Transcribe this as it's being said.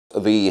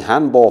The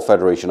Handball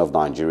Federation of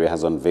Nigeria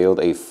has unveiled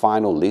a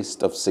final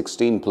list of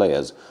 16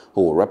 players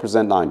who will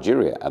represent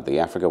Nigeria at the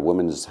Africa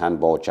Women's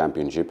Handball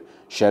Championship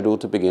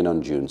scheduled to begin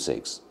on June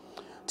 6.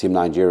 Team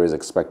Nigeria is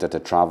expected to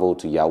travel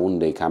to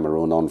Yaoundé,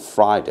 Cameroon on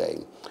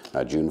Friday,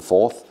 June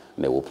 4th.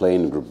 They will play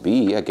in Group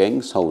B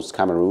against host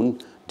Cameroon,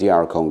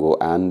 DR Congo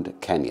and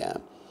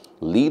Kenya.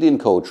 Leading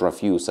coach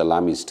Rafiu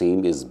Salami's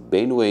team is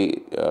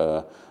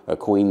Benue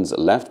Queen's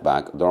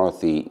left-back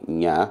Dorothy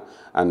Nya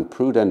and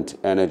Prudent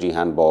Energy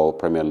Handball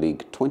Premier League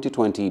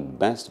 2020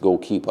 best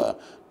goalkeeper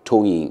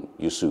Tony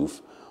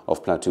Yusuf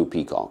of Plateau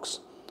Peacocks.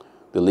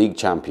 The league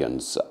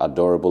champions,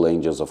 Adorable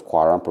Angels of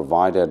Kwara,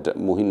 provided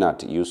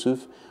Muhinat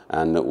Yusuf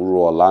and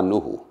Uruola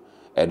Nuhu.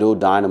 Edo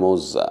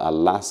Dynamo's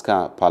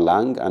Alaska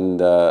Palang and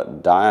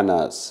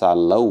Diana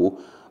Salau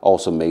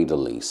also made the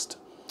list.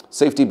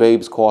 Safety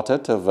Babes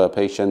quartet of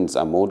Patience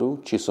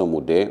Amodu,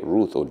 Chisomude,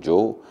 Ruth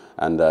Ojo,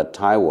 and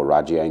Taiwo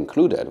Raji are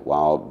included,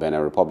 while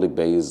Benin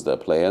Republic-based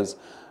players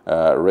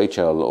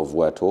Rachel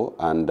Ovweto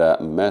and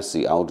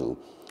Mercy Audu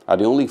are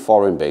the only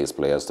foreign-based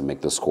players to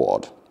make the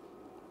squad.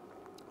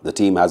 The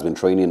team has been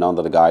training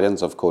under the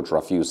guidance of coach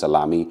Rafiu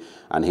Salami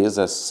and his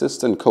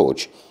assistant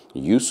coach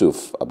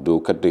Yusuf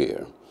Abdul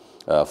Kadir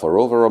for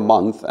over a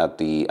month at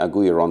the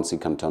Aguiyi-Ironsi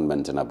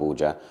cantonment in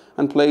Abuja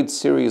and played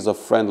series of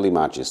friendly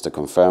matches to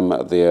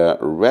confirm their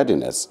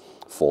readiness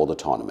for the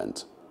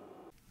tournament.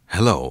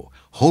 Hello,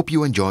 hope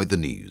you enjoyed the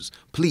news.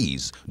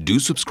 Please do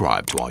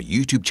subscribe to our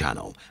YouTube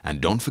channel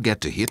and don't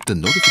forget to hit the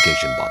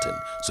notification button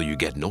so you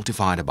get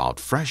notified about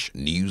fresh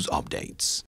news updates.